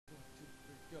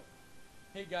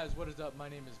Hey guys, what is up? My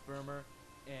name is Burmer,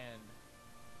 and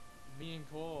me and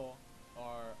Cole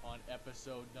are on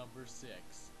episode number 6,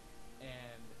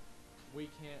 and we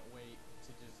can't wait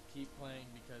to just keep playing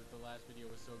because the last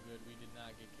video was so good we did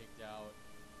not get kicked out,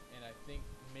 and I think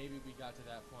maybe we got to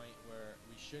that point where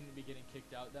we shouldn't be getting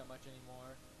kicked out that much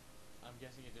anymore. I'm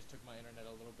guessing it just took my internet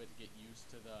a little bit to get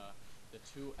used to the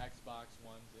two Xbox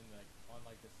Ones on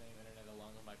the same internet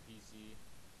along with my PC,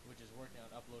 which is working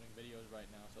on uploading videos right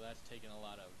now, so that's taking a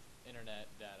lot of internet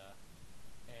data.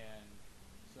 And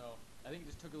so I think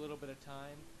it just took a little bit of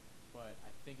time, but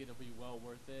I think it'll be well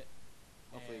worth it.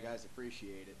 Hopefully you guys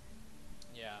appreciate it.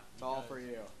 Yeah. It's all for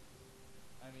you.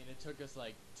 I mean, it took us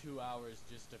like 2 hours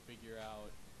just to figure out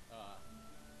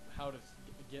how to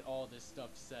get all this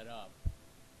stuff set up.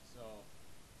 So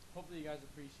hopefully you guys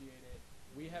appreciate it.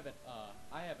 We have an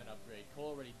I have an upgrade.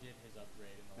 Cole already did his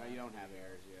upgrade in the No, last you don't video. have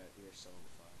errors yet. You're so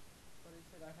fun. But it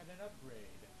said I had an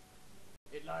upgrade.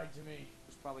 It lied to me.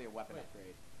 It's probably a weapon Wait.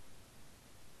 upgrade.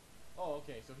 Oh,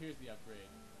 okay, so here's the upgrade.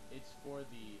 It's for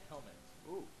the helmet.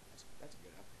 Ooh, that's a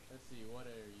good upgrade. Let's see, what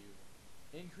are you?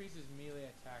 Increases melee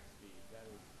attack speed.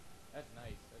 That's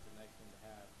nice. That's a nice thing to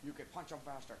have. You could punch them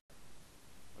faster.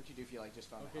 What'd you do if you like just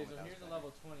found Okay, a helmet so that here's was a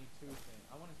better? level 22 thing.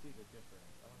 I want to see the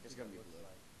difference. I want to It's see gonna what be it looks blue.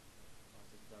 like.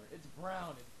 Oh, it's dark. It's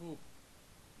brown. It's poop.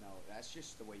 No, that's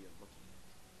just the way you're looking.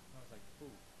 No, it's like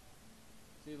poop.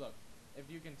 See, look. If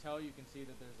you can tell, you can see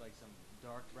that there's like some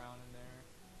dark brown in there,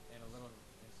 and a lot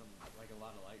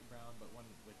of light brown. But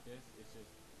with this, it's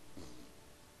just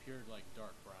pure like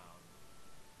dark brown.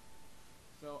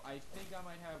 So I think I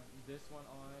might have this one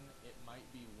on. It might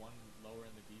be one lower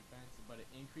in the defense, but it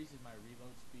increases my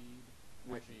reload speed.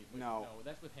 Actually, no,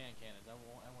 that's with hand cannons. I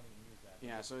won't even use that.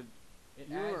 yeah. So It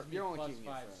you're adds me only plus keeping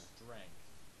it 5 for. strength.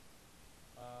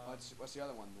 What's the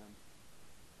other one then?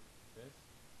 This?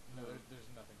 No, there's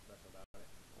nothing special about it.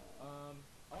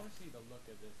 I want to see the look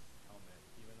of this helmet,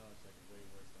 even though it's like way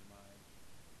worse than mine.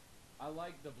 I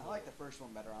like the blue. I like the first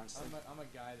one better, honestly. I'm a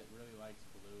guy that really likes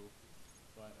blue,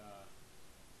 but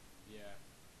yeah,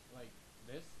 like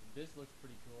this looks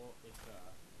pretty cool. It's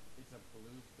a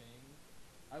blue thing.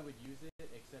 I would use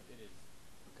it, except it is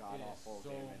God awful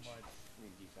so damage. much I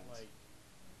mean defense. like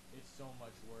it's so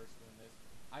much worse than this.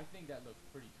 I think that looks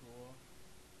pretty cool,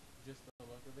 just the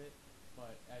look of it.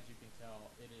 But as you can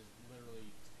tell, it is literally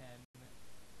 10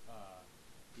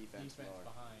 defense lower.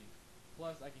 behind.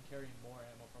 Plus, I can carry more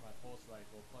ammo for my pulse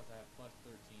rifle. Plus, I have plus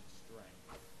 13 strength.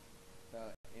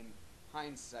 In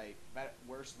hindsight,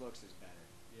 worse looks is better.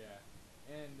 Yeah,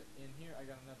 and in here I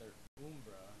got another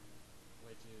Umbra,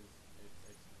 which is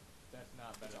that's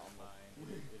not better than mine.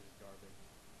 It is garbage.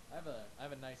 I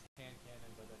have a nice hand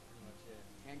cannon, but that's pretty much it.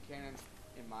 Hand cannons,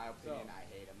 in my opinion, I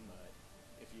hate them. But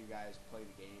if you guys play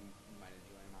the game, you might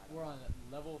enjoy them. We're on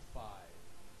level 5,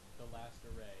 the last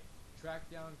array. Track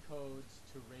down codes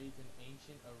to raise an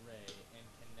ancient array and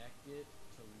connect it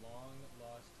to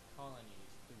long-lost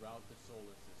colonies throughout the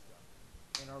solar system.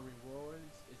 And our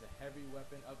rewards is a heavy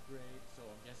weapon upgrade, so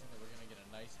I'm guessing that we're going to get a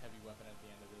nice heavy weapon at the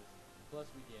end of this.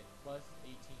 Plus we get plus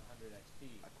 1800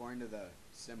 XP. According to the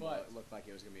symbol, it looked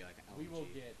like it was going to be like an LMG. We will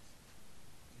get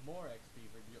more XP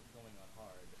for going on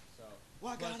hard. So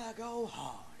we're gonna go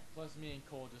hard. Plus me and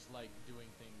Cole just like doing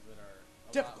things that are a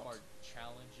difficult, lot more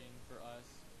challenging for us.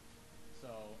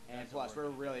 So and plus we're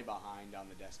really behind on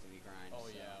the Destiny grind. Oh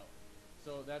so. Yeah.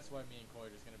 So that's why me and Cole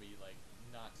are just gonna be like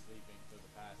not sleeping for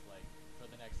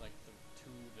the next 2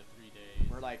 to 3 days.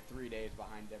 We're like 3 days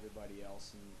behind everybody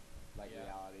else in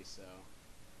reality, so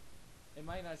it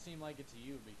might not seem like it to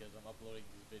you because I'm uploading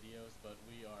these videos, but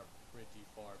we are pretty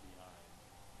far behind.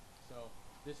 So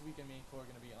this weekend me and Cole are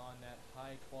gonna be on that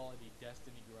high quality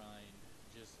Destiny grind,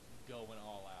 just going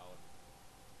all out.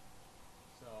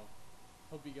 So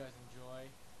hope you guys enjoy,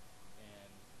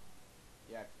 and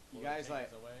yeah, you guys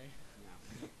like away.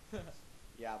 No.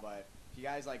 Yeah, but if you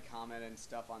guys like comment and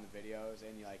stuff on the videos,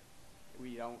 and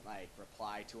we don't like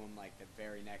reply to them like the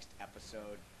very next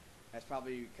episode, that's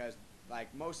probably because like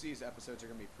most of these episodes are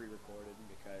gonna be pre-recorded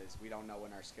because we don't know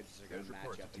when our schedules are gonna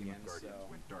match up again. So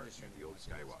went dark near the old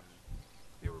Skywatch.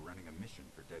 They were running a mission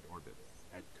for dead orbit,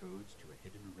 had codes to a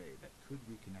hidden array that could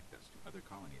reconnect us to other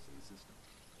colonies in the system.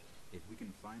 If we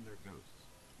can find their ghosts,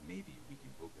 maybe we can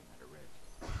open that array.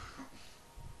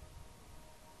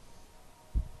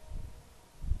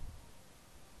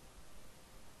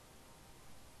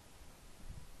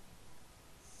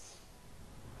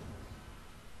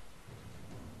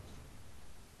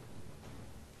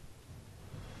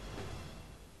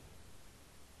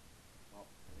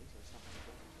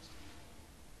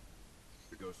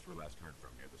 The ghosts were last heard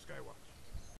from near the Skywatch.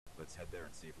 Let's head there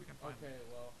and see if we can find them. Okay,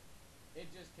 well, it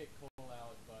just kicked Cole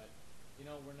out, but you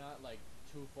know, we're not like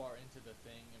too far into the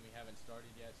thing and we haven't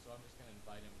started yet, so I'm just gonna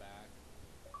invite him back.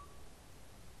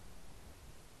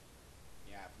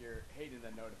 Yeah, if you're hating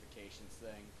the notifications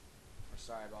thing, we're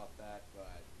sorry about that,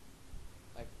 but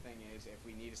like the thing is, if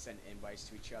we need to send invites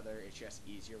to each other, it's just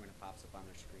easier when it pops up on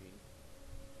their screen.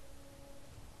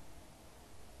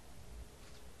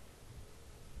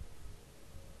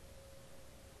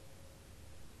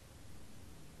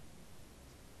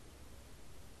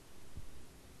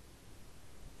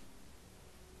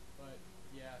 But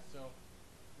yeah, so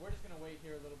we're just gonna wait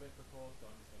here a little bit for Cole, so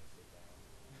I'm just gonna sit down.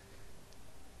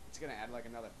 It's gonna add like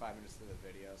another 5 minutes to the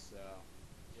video, so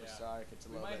we're Yeah. sorry if it's a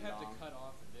We little might bit have long. to cut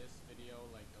off this video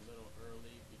like a little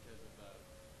early because of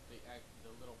the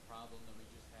little problem that we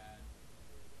just had.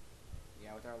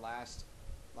 Yeah, with our last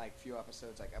like few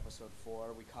episodes, like episode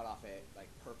 4, we cut off at like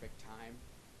perfect time,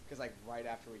 because like right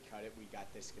after we cut it, we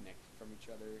got disconnected from each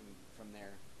other, and from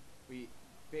there, we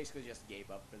basically just gave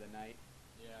up for the night.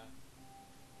 Yeah.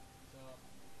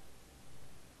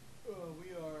 So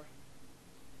we are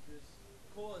just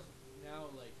Cole is now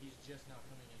like he's just now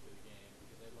coming into the game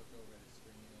because I looked over at his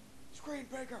screen and Screen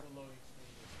breaker. the loading screen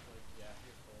is like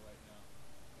here's Cole right now.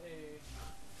 Hey.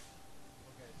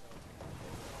 Okay, so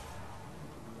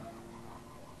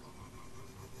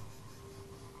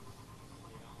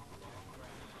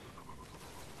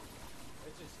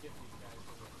let's just skip these guys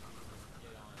so that we can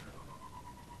get on.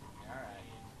 Alright.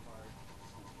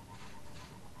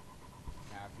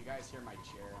 Now, if you guys hear my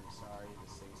chair, I'm sorry.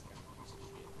 This thing's kind of a piece of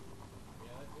shit.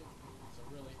 Yeah, it's a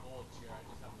really old chair. I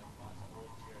just have like lots of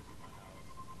old chairs in my house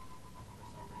for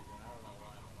some reason. I don't know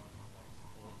why I'm on like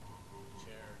old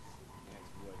chairs. And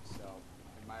it's wood, so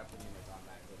in my opinion, it's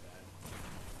automatically bad.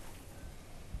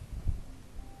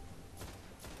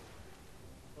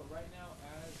 But right now,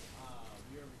 as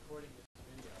we are recording this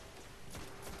video,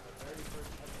 the very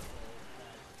first episode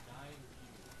has 9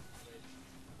 views, which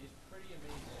is pretty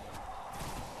amazing.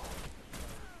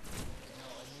 You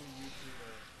know, a new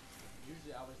YouTuber.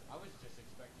 Usually, I was just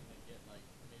expecting to get like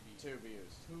maybe 2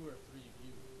 views. 2 or 3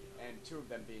 views. You know? And 2 of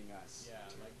them being us. Yeah,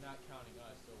 like not counting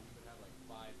us, so we would have like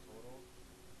 5 total.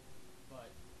 But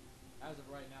as of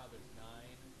right now, there's 9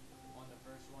 on the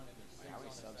first one, and there's 6 how on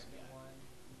many the subs second you got? one.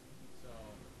 So,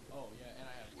 and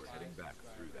I have We're 5 heading back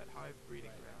through that hive breeding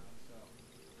right ground. now, so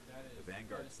that is The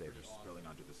Vanguard that is savers pretty spilling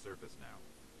awesome. onto the surface now,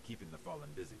 keeping the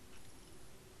Fallen busy.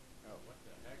 Oh. What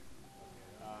the heck?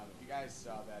 Okay, If you guys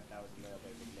saw that, that was a little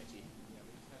bit of a glitchy. yeah,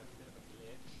 we just had a bit of a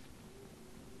glitch.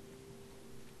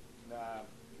 The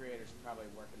creators are probably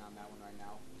working on that one right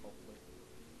now, hopefully.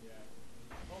 Yeah.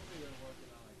 Hopefully they're working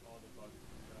on like all the bugs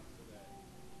and stuff so that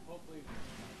hopefully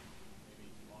like, maybe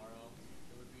tomorrow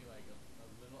it would be like a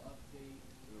little update.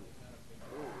 Ooh. Like, not a big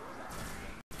Ooh.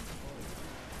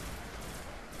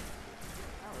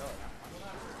 Not really. Well,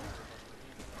 not for me, but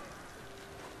for me.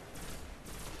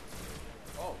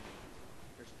 Oh,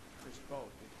 there's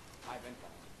both. Hive and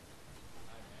Fallen.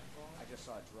 Hive and Fallen? I just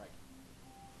saw a Drake.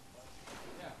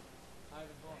 Yeah. Hive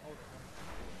and Fallen. Oh,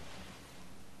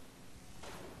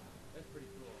 that's pretty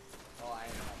cool. Oh, I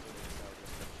ended up doing it, so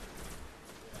just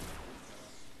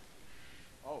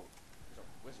Yeah. oh, there's a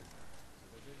wizard.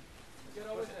 Wizard? Get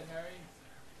over there, Harry.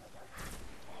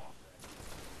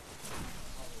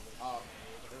 Oh,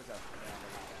 there was a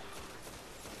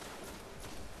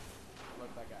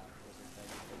looked like a wizard thing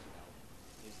because you know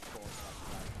his goal is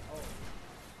like Oh.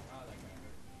 Wow, that guy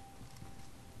hurt me.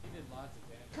 He did lots of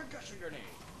damage. concussion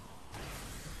grenade.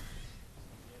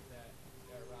 Get that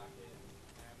rocket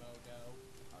ammo go.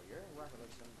 Oh, your rocket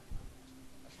looks similar.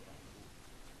 That's what I'm cool.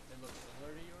 They look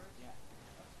similar to yours? Yeah.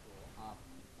 That's cool.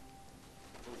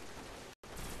 Ooh.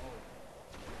 Oh.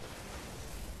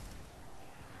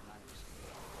 I'm not even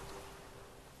sure.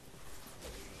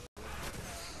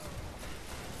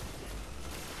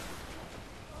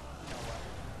 You know what?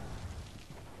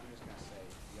 I'm just gonna say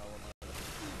yellow mode.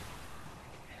 Dude,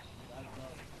 I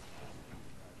love this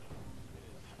speed card. It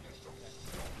is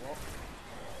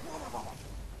Whoa.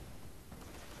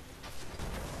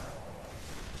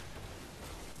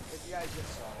 If you guys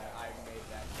just saw that, I made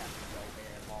that Captain Joe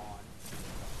hair lawn.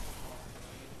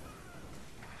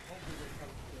 hopefully they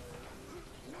come kill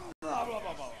it. Blah blah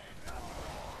blah blah.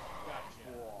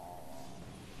 Gotcha.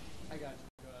 I got you,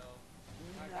 Joel.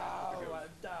 I No, got you. I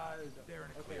died. They're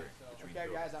in a Okay, clearing so- between Okay,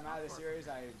 guys, buildings I'm out of the not far series.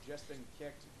 from I've just been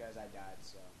kicked because I died.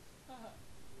 So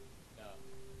No,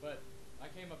 but I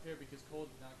came up here because Cole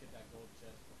did not get that gold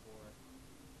chest before.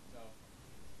 So,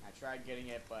 I tried getting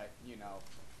it, but you know,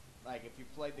 like if you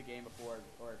played the game before,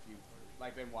 or if you've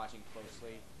like been watching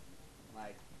closely,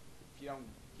 like if you don't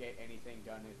get anything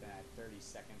done within that 30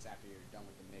 seconds after you're done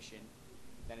with the mission,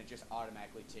 then it just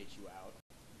automatically takes you out.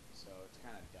 so it's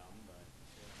kind of dumb, but...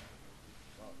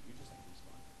 Well, you just like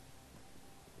respawn.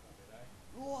 Oh, did I?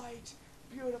 Light!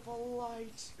 Beautiful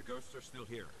light! The ghosts are still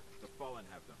here. The Fallen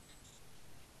have them.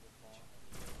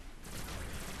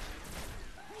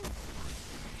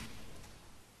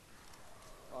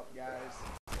 Up, guys.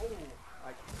 Oh!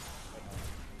 Like... Wait, no.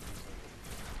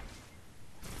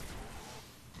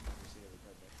 You see it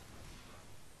right there.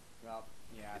 Well,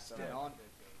 yeah, It's so dead. no one...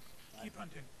 Keep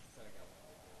hunting. Said I got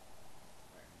one.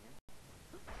 Where, here?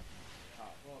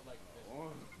 Well, like this Oh.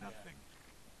 one. Nothing.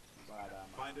 But,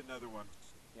 Find another one.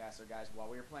 yeah, so guys, while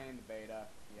we were playing the beta,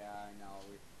 yeah, I know,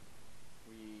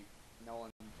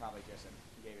 Nolan probably just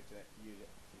gave it to you.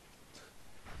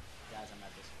 Guys, I'm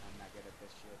not good at this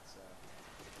shit, so.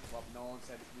 Well, Nolan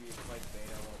said we had played the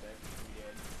beta a little bit, we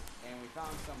did, and we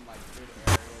found some, like, good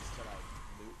areas to, like,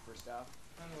 loot for stuff.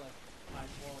 Kind of like high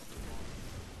quality ones.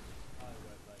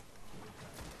 Hollywood, like.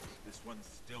 This one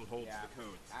still holds Yeah. the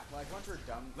codes. Like, once we're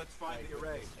done, Let's find like, the with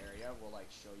array. this area, we'll,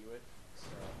 like, show you it. So,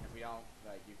 if we don't,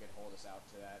 like, you could hold us out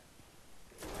to that.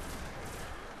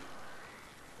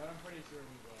 But I'm pretty sure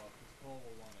we will, because Cole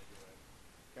will want to do it.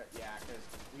 Yeah, because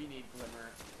we need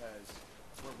Glimmer, because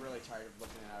we're really tired of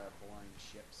looking at our boring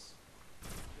ships.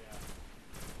 Yeah.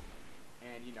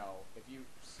 And you know, if you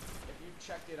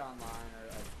checked it online or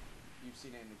like, you've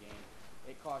seen it in the game,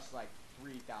 it costs like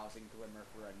 3,000 Glimmer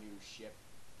for a new ship,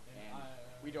 and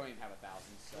we don't even have 1,000.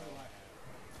 So, What do I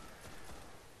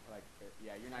have? like,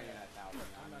 yeah, you're not even at 1,000.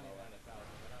 I'm not even at 1,000,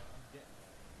 but I'm getting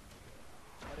there.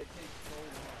 But it takes so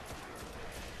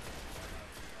long.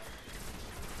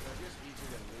 So it's just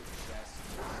easier to loot chests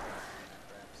and stuff and that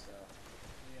crap. So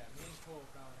Yeah, me and Cole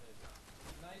found this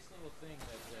nice little thing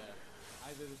that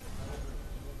either the developers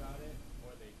knew about it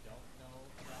or they don't know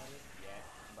about it. yeah,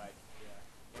 but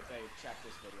Yeah. if they check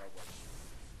this video, which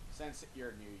since you're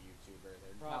a new YouTuber,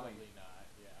 they're Probably not,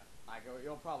 yeah.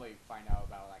 you'll probably find out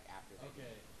about it, like after they do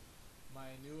Okay. it.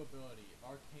 My new ability,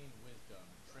 Arcane Wisdom.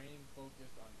 Training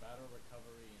focused on battle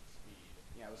recovery and speed.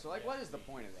 Yeah, so like, what is the Yes,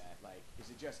 point of please. that? Like, is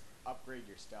it just upgrade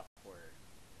your stuff or?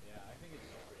 Yeah, I think it's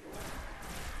just great.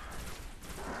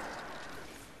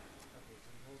 Okay, so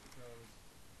you hold the codes.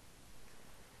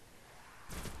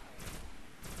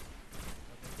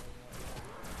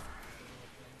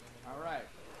 All right,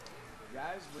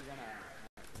 guys, we're gonna.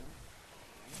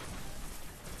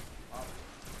 Oh,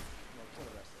 we'll kill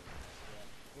the rest of them. Yeah.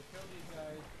 We'll kill these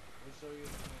guys. We'll show you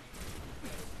the thing.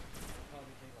 It'll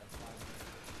probably take like 5 minutes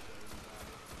to show you guys.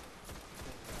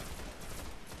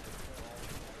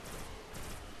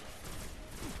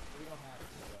 We don't have to,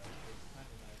 but it's kind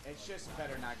of nice. It's just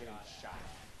better not getting shot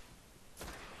at.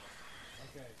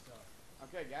 Okay, so.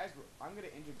 Okay, guys, I'm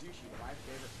gonna introduce you to my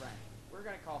favorite friend. We're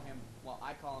gonna call him. Well,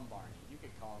 I call him Barney. You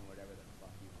could call him whatever the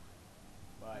fuck you want.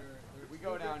 But There's we two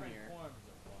go down different here. forms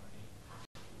of Barney.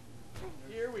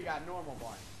 Here we got normal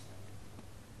Barney.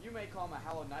 You may call him a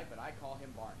Hollow Knight, but I call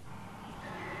him Barney.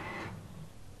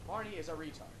 Barney is a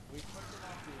retard. We put them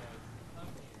at the edge.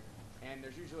 Come here. And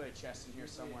there's usually a chest in here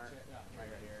Usually a somewhere. yeah, Right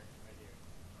here. Right here.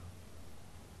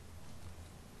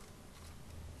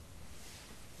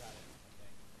 Got it, I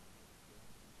think.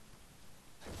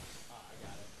 I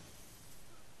got it.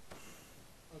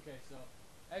 Okay, so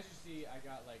as you see, I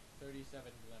got like 37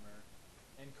 glimmer,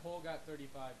 and Cole got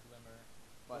 35 glimmer.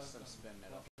 Plus some spin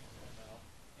metal. plus some spin metal.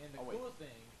 And the Oh, wait. cool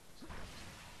thing.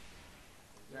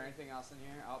 Is there anything else in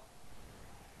here? Oh,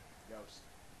 ghost.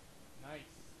 Nice.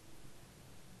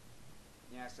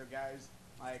 Yeah, so guys,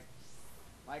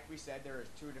 like we said, there is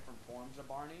 2 different forms of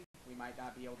Barney. We might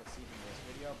not be able to see them in this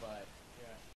video, but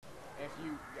Yeah. if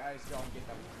you guys don't get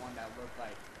the one that looked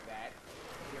like that,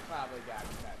 you probably got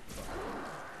that.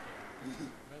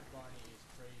 Red Barney is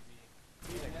crazy.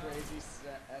 He's a And now- crazy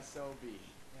SOB.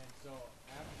 And so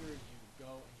after you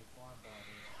go and you farm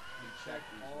Barney, you check check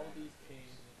these all random these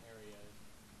caves and areas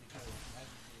because as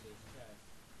you see there's chests.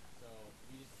 So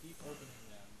we just keep opening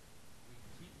them. We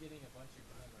keep getting a bunch of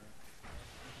glimmer,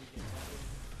 and if we get weapons,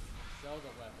 sell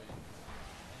the weapons.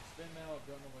 And spin metal,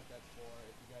 don't know what that's for.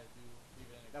 If you guys do, leave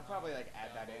it in a They'll probably like comment add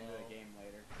down that into the below. game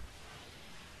later.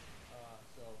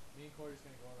 So me and Corey's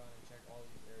gonna go around and check all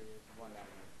these areas. One down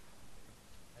here.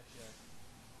 That chest.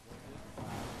 What is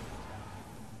it?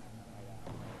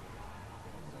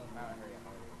 Right, hurry up.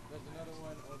 There's another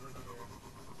one over here.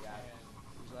 Yeah, And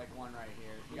there's like one right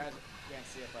here. You guys can't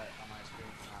see it, but on my screen,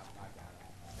 I got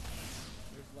it.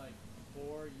 there's like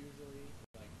 4 usually,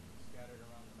 like scattered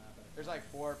around the map. There's like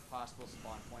 4 possible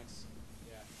spawn points.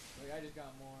 Yeah. Like I just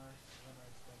got more glimmer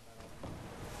and spin metal.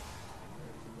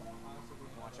 There's possibly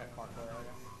Want to check another one. parkour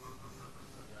area?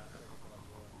 Yeah, check the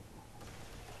parkour.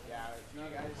 Yeah, if you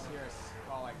guys hear us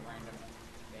call like random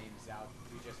names out,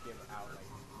 we just give out like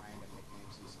random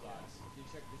few Yeah. spots. Did you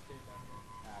check this cave down here?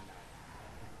 No.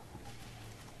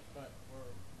 But where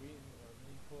me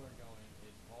and Cole are going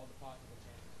is all the possible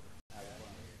chances for Have chests.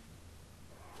 fun.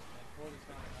 And Cole just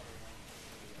found another one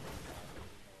maybe a spot that we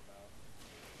didn't know about.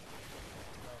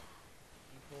 So,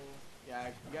 me and Cole, Yeah,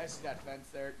 you guys see that fence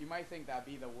there? You might think that'd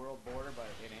be the world border, but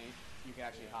it ain't. You can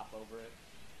actually Yeah. hop over it.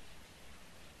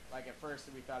 Like at first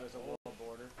we thought it was a world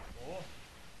border. oh,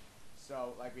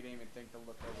 So like we didn't even think to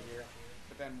look over here.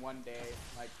 But then one day,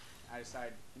 like I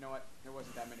decided, you know what? There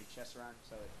wasn't that many chests around,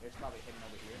 so it's probably hidden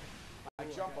over here. I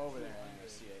Ooh, jump got over there and I 200.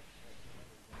 see it.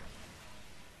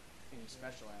 In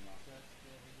special ammo. Chest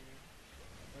over here.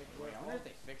 Like Wait, where I wonder if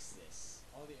they fixed this.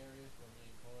 all the areas where me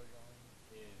and Cole are going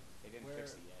is They didn't where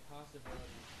fix it yet.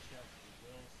 possibilities chests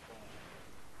will spawn.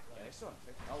 Yeah, Like, they still haven't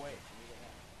fixed it. Oh wait, let me get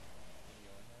that. can you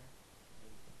go in there?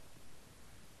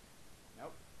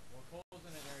 Nope. Well, Cole's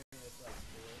in an area that's like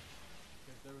glitched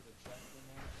because there was a chest in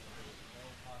there and there was no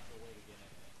possible way to get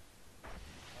in it.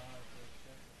 There's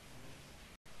chests in here.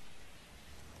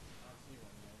 I don't see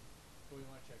one though. Cool, you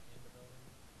want to check in the building?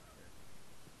 Sure.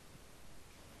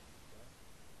 Okay.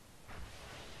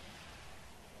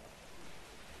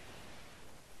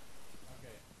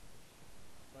 Okay.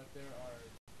 But there are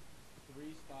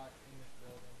 3 spots in this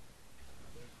building.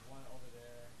 There's one over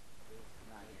there. There's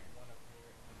Not like here. one up here,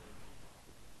 and then there's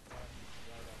one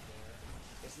right up there.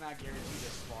 It's not guaranteed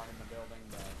to spawn in the building,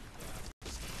 but Yeah.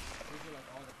 These are like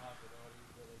all the possibilities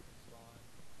where they can spawn.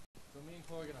 So me and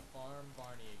Cole are gonna farm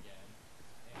Barney again,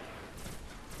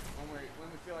 and when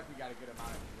we feel like we got a good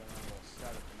amount of it, we'll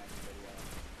start up the next video.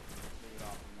 Move it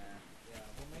off from there. yeah,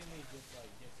 we'll mainly just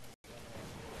like get some general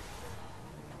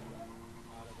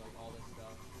out of like all this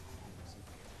stuff.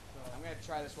 So I'm gonna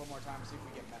try this one more time and see if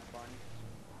we get meth Barney.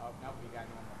 Oh nope, we got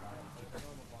normal Barney. there's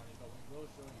normal Barney, but we will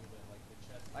show you that like the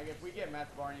chest. Like if we get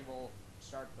meth Barney, we'll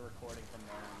start the recording from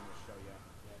there and we'll show you.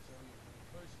 Yeah, show you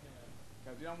firsthand.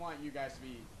 Because we don't want you guys to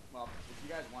be, well, if you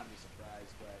guys want to be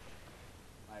surprised, but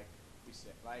like we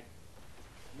said, like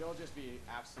you'll just be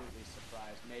absolutely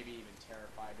surprised, maybe even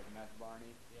terrified of meth Barney.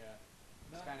 Yeah.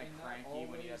 He's kind of and cranky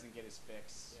when he always- doesn't get his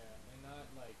fix. Yeah, and not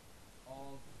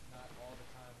all the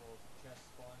time will chests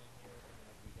spawn in here, and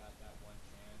like we got that one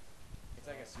chance. It's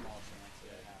like a small chance that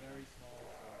Yeah, it it's happens. very small.